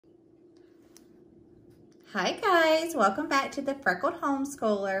Hi guys, welcome back to the Freckled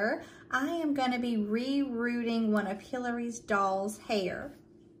Homeschooler. I am going to be re-rooting one of Hillary's doll's hair.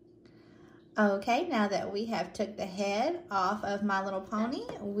 Okay, now that we have took the head off of My Little Pony,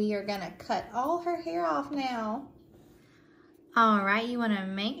 we are going to cut all her hair off now. All right, you want to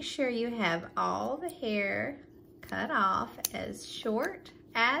make sure you have all the hair cut off as short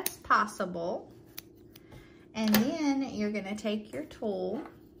as possible. And then you're going to take your tool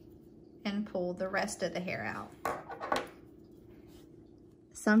and pull the rest of the hair out.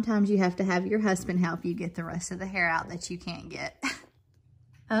 Sometimes you have to have your husband help you get the rest of the hair out that you can't get.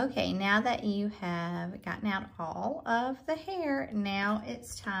 Okay, now that you have gotten out all of the hair, now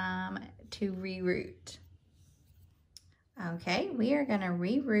it's time to reroot. Okay, we are gonna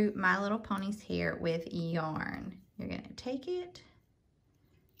reroot My Little Pony's hair with yarn. You're gonna take it,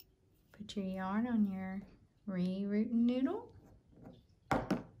 put your yarn on your rerooting noodle.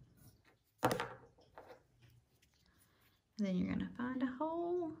 Then you're gonna find a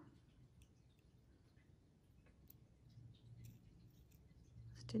hole.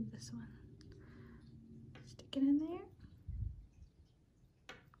 Let's do this one. Stick it in there.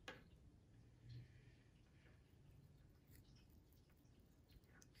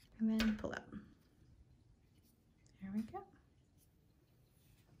 And then pull up. There we go.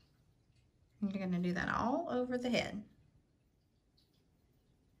 And you're gonna do that all over the head.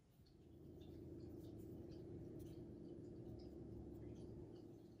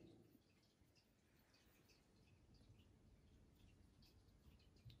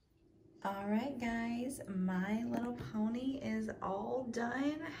 All right, guys, My Little Pony is all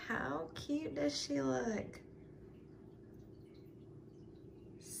done. How cute does she look?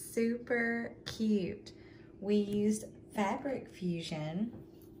 Super cute. We used fabric fusion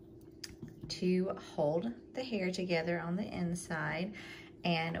to hold the hair together on the inside,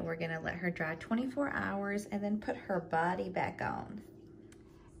 and we're gonna let her dry 24 hours and then put her body back on.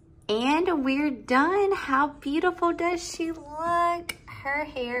 And we're done. How beautiful does she look? Her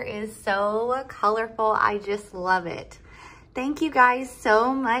hair is so colorful. I just love it. Thank you guys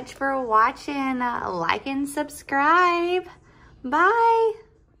so much for watching. Like and subscribe. Bye.